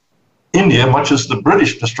India, much as the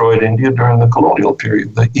British destroyed India during the colonial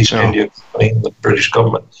period, the East India Company, the British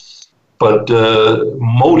government. But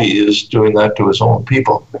Modi is doing that to his own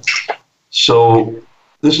people. So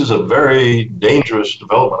this is a very dangerous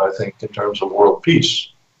development, I think, in terms of world peace.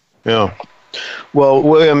 Yeah. Well,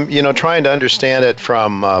 William, trying to understand it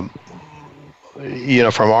from, from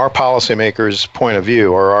our policymakers' point of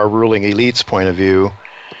view or our ruling elite's point of view,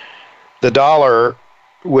 the dollar,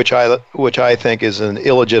 which I think is an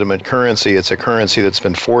illegitimate currency, it's a currency that's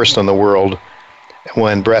been forced on the world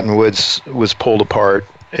when Bretton Woods was pulled apart,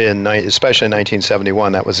 especially in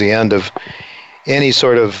 1971. That was the end of any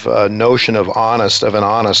sort of notion of an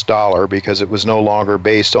honest dollar, because it was no longer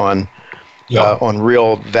based on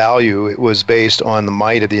real value. It was based on the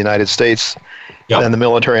might of the United States and the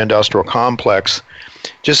military-industrial complex.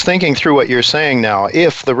 Just thinking through what you're saying now,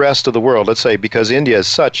 if the rest of the world, let's say, because India is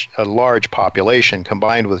such a large population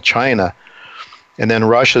combined with China, and then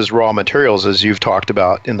Russia's raw materials, as you've talked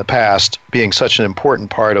about in the past, being such an important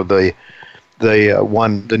part of the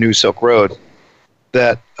New Silk Road,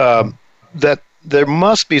 that there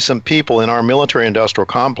must be some people in our military-industrial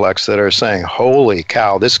complex that are saying, holy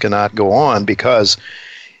cow, this cannot go on, because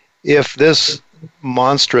if this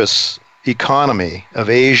monstrous economy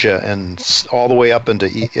of Asia and all the way up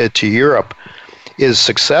to Europe is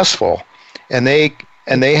successful, and they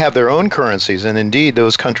have their own currencies, and indeed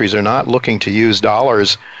those countries are not looking to use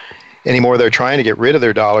dollars anymore. They're trying to get rid of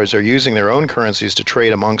their dollars. They're using their own currencies to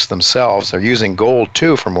trade amongst themselves. They're using gold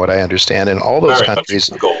too, from what I understand. And all those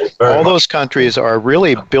those countries are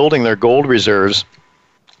really building their gold reserves.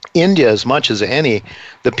 India, as much as any,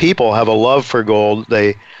 the people have a love for gold.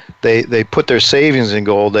 They put their savings in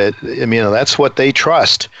gold. That's what they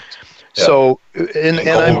trust. Yeah. So,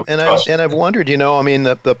 I've wondered,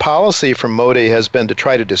 the policy from Modi has been to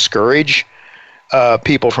try to discourage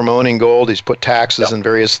people from owning gold. He's put taxes and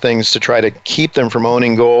various things to try to keep them from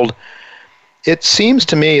owning gold. It seems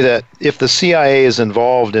to me that if the CIA is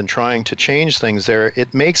involved in trying to change things there,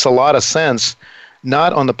 it makes a lot of sense,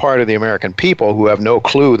 not on the part of the American people who have no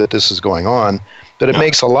clue that this is going on, but it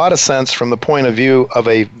makes a lot of sense from the point of view of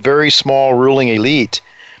a very small ruling elite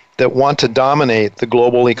that want to dominate the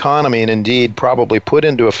global economy and indeed probably put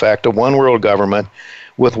into effect a one-world government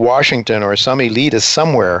with Washington or some elitist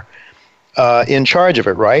somewhere in charge of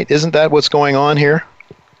it, right? Isn't that what's going on here?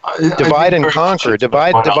 Divide and conquer.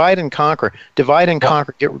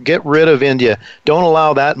 Get rid of India. Don't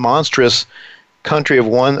allow that monstrous country of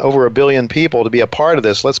over 1 billion people to be a part of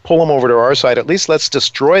this. Let's pull them over to our side. At least let's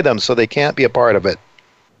destroy them so they can't be a part of it.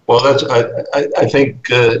 Well, I think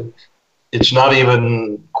it's not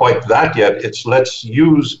even quite that yet. It's let's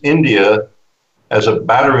use India as a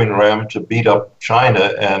battering ram to beat up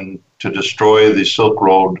China and to destroy the Silk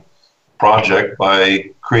Road project by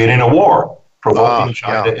creating a war, provoking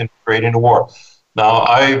China into creating a war. Now,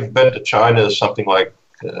 I've been to China something like,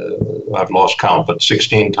 I've lost count, but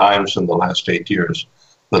 16 times in the last 8 years.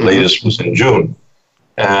 The latest was in June.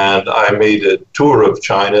 And I made a tour of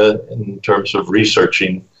China in terms of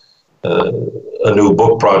researching a new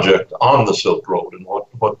book project on the Silk Road and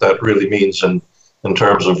what that really means in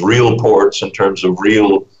terms of real ports, in terms of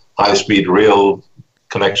real high-speed rail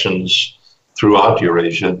connections throughout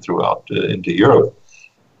Eurasia and throughout into Europe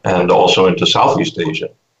and also into Southeast Asia.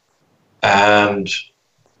 And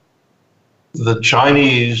the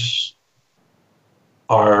Chinese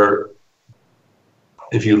are,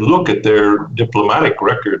 if you look at their diplomatic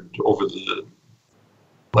record over the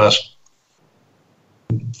last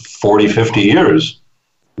 40, 50 years,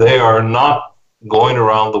 they are not going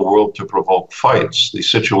around the world to provoke fights.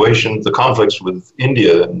 The conflicts with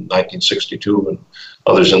India in 1962 and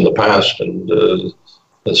others in the past, and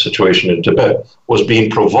the situation in Tibet, was being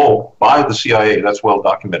provoked by the CIA. That's well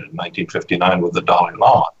documented in 1959 with the Dalai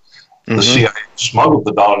Lama. The CIA smuggled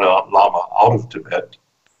the Dalai Lama out of Tibet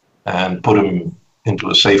and put him into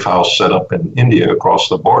a safe house set up in India across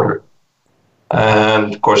the border.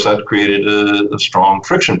 And, of course, that created a strong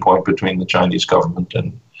friction point between the Chinese government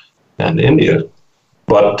and India.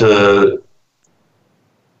 But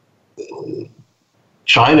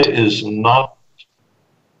China is not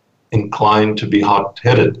inclined to be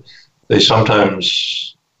hot-headed.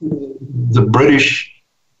 the British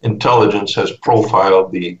intelligence has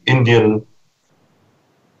profiled the Indian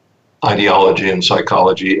ideology and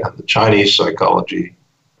psychology and the Chinese psychology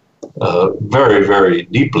very, very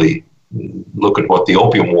deeply. Look at what the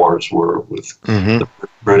Opium Wars were with the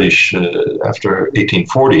British after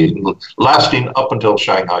 1840, lasting up until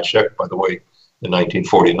Shanghai Shek, by the way, in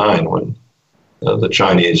 1949, when the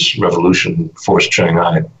Chinese Revolution forced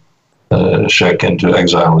Shanghai Shek into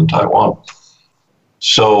exile in Taiwan.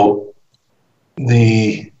 So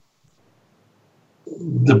the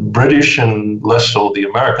British, and less so the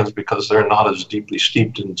Americans, because they're not as deeply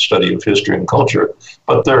steeped in study of history and culture,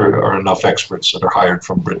 but there are enough experts that are hired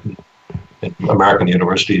from Britain in American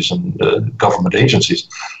universities and government agencies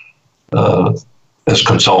as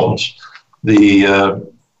consultants. They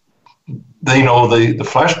know the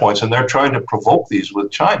flashpoints, and they're trying to provoke these with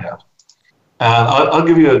China. And I'll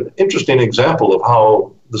give you an interesting example of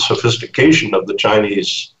how the sophistication of the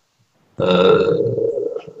Chinese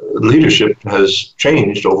leadership has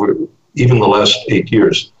changed over even the last 8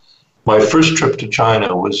 years. My first trip to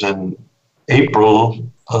China was in April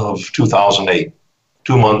of 2008,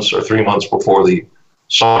 2 months or 3 months before the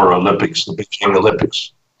Summer Olympics, the Beijing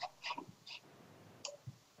Olympics.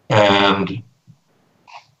 And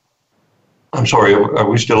I'm sorry, are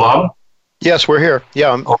we still on? Yes, we're here.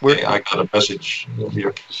 Yeah. Okay, I got a message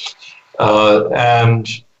here. And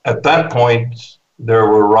at that point, there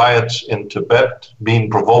were riots in Tibet being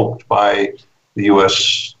provoked by the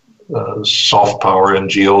U.S. Soft power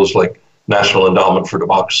NGOs like National Endowment for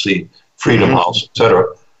Democracy, Freedom House, etc.,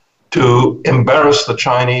 to embarrass the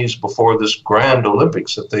Chinese before this grand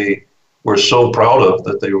Olympics that they were so proud of,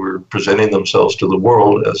 that they were presenting themselves to the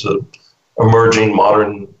world as an emerging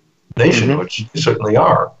modern nation, which they certainly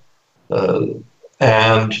are.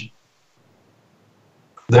 And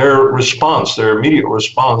their immediate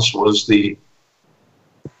response was the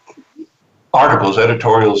articles,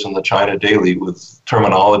 editorials in the China Daily with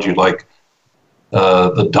terminology like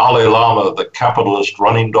the Dalai Lama, the capitalist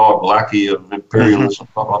running dog lackey of imperialism,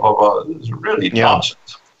 blah, blah, blah, blah. It's really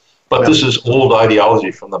nonsense. But this is old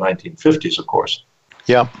ideology from the 1950s, of course.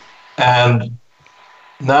 Yeah. And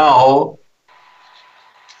now,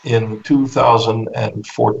 in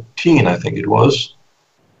 2014, I think it was,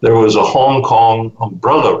 there was a Hong Kong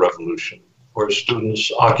umbrella revolution where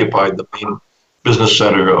students occupied the main business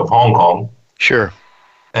center of Hong Kong. Sure.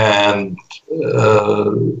 And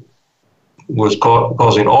was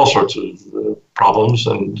causing all sorts of problems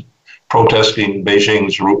and protesting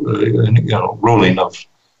Beijing's ruling of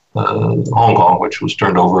Hong Kong, which was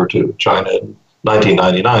turned over to China in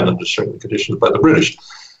 1999 under certain conditions by the British.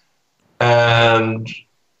 And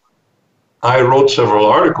I wrote several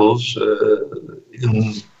articles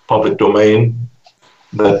in public domain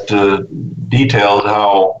that detailed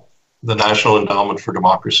how the National Endowment for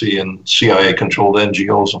Democracy and CIA-controlled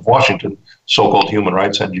NGOs of Washington, so-called human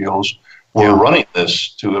rights NGOs, were running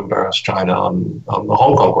this to embarrass China on the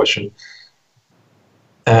Hong Kong question.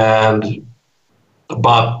 And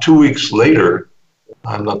about 2 weeks later,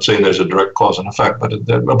 I'm not saying there's a direct cause and effect, but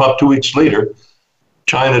about 2 weeks later,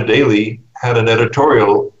 China Daily had an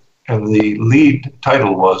editorial, and the lead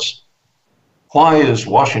title was, "Why is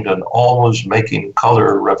Washington always making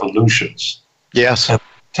color revolutions?" Yes. And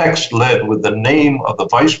text led with the name of the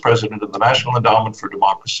vice president of the National Endowment for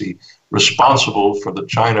Democracy responsible for the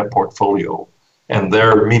China portfolio and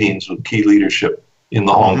their meetings with key leadership in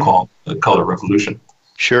the Hong Kong color revolution.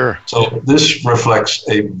 Sure. So this reflects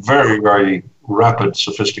a very, very rapid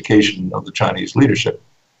sophistication of the Chinese leadership.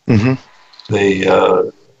 They,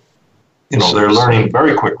 they're learning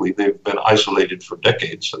very quickly. They've been isolated for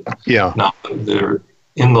decades. And now they're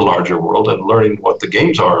in the larger world and learning what the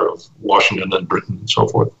games are of Washington and Britain and so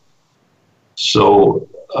forth. So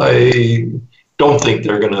I don't think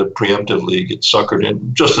they're going to preemptively get suckered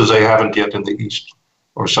in, just as they haven't yet in the East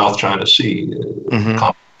or South China Sea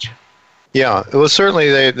conflicts. Yeah, well,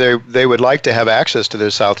 certainly they would like to have access to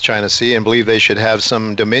their South China Sea and believe they should have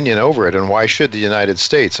some dominion over it. And why should the United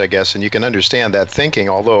States, I guess? And you can understand that thinking,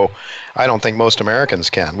 although I don't think most Americans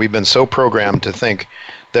can. We've been so programmed to think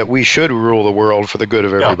that we should rule the world for the good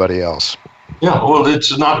of everybody else. Yeah, well,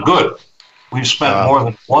 it's not good. We've spent more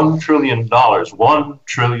than $1 trillion. $1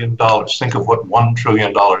 trillion. Think of what $1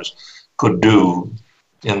 trillion could do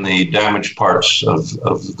in the damaged parts of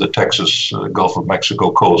the Texas Gulf of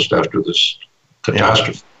Mexico coast after this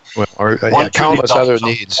catastrophe. Well, or countless other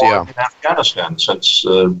needs, in Afghanistan since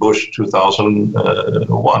Bush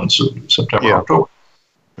 2001, September, October.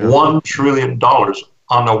 $1 trillion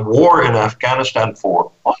on a war in Afghanistan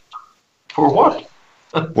for what? For what?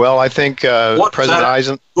 Well, I think President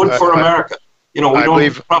Eisenhower... Good for America. We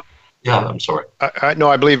don't Yeah, I'm sorry. No,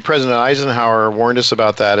 I believe President Eisenhower warned us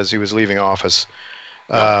about that as he was leaving office.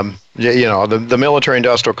 The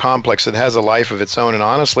military-industrial complex, it has a life of its own. And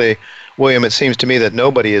honestly, William, it seems to me that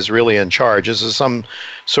nobody is really in charge. This is some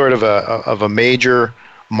sort of a major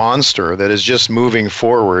monster that is just moving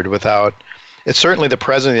forward without... It's certainly the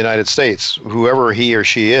President of the United States, whoever he or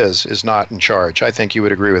she is not in charge. I think you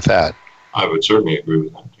would agree with that. I would certainly agree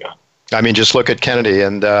with that, yeah. I mean, just look at Kennedy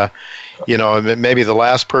and, maybe the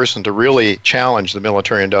last person to really challenge the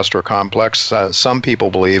military-industrial complex, some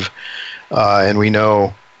people believe, and we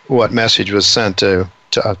know what message was sent to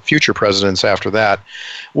future presidents after that.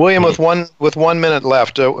 William, with 1 minute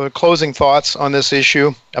left, closing thoughts on this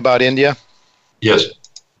issue about India? Yes.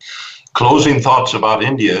 Closing thoughts about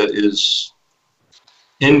India is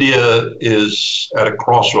at a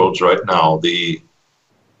crossroads right now. The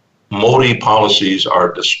Modi policies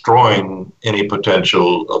are destroying any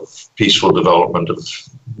potential of peaceful development of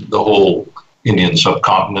the whole Indian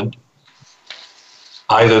subcontinent.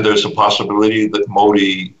 Either there's a possibility that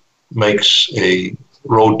Modi makes a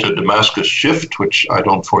road to Damascus shift, which I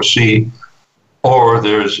don't foresee, or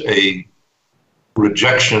there's a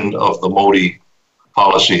rejection of the Modi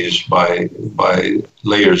policies by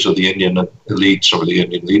layers of the Indian elites or the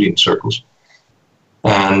Indian leading circles,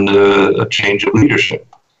 and a change of leadership.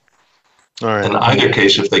 All right. In either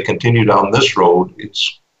case, if they continue down this road,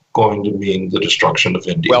 it's going to mean the destruction of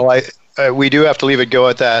India. Well, we do have to leave it go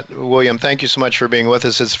at that. William, thank you so much for being with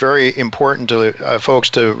us. It's very important to folks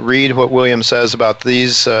to read what William says about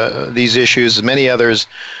these issues and many others.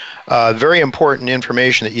 Very important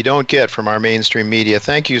information that you don't get from our mainstream media.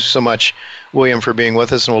 Thank you so much, William, for being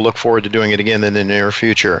with us, and we'll look forward to doing it again in the near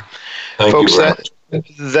future. Thank folks, you very much.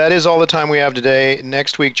 That is all the time we have today.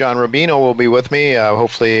 Next week, John Rubino will be with me,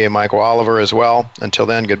 hopefully Michael Oliver as well. Until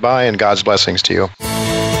then, goodbye and God's blessings to you.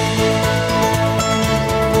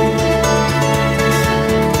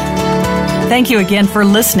 Thank you again for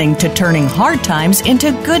listening to Turning Hard Times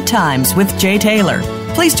into Good Times with Jay Taylor.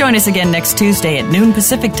 Please join us again next Tuesday at noon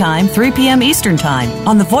Pacific Time, 3 p.m. Eastern Time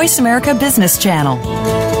on the Voice America Business Channel.